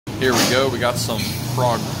Here we go, we got some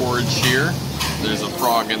frog porridge here. There's a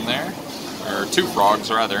frog in there, or two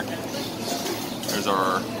frogs rather. There's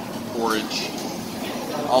our porridge.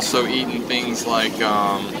 Also eating things like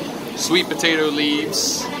sweet potato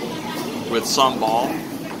leaves with sambal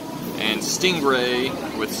and stingray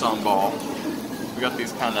with sambal. We got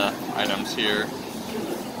these kind of items here.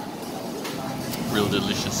 Real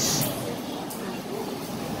delicious.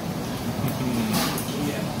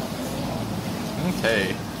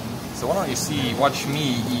 Okay, so why don't you watch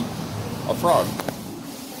me eat a frog.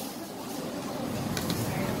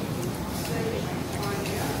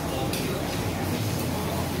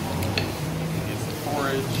 Here's the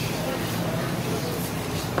porridge.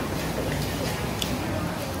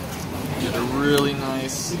 Get a really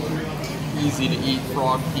nice, easy to eat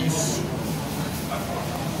frog piece.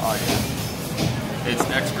 Oh yeah. It's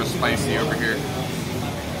extra spicy over here.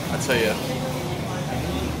 I tell you.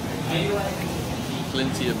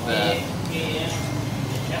 Plenty of that.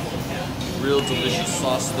 Real delicious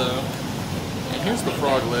sauce though. And here's the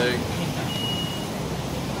frog leg.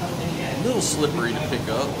 A little slippery to pick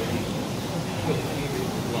up.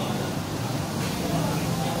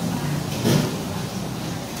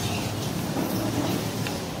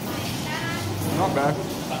 Not bad.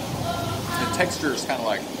 The texture is kind of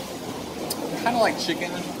like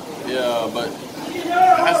chicken. Yeah, but it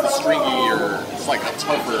has the stringier, it's like a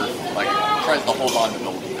tougher, like it tries to hold on to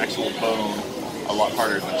the actual bone a lot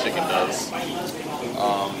harder than chicken does.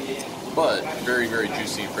 But very, very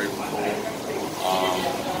juicy and flavorful.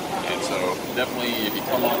 And so definitely if you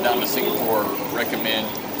come on down to Singapore, recommend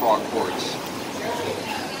frog porridge.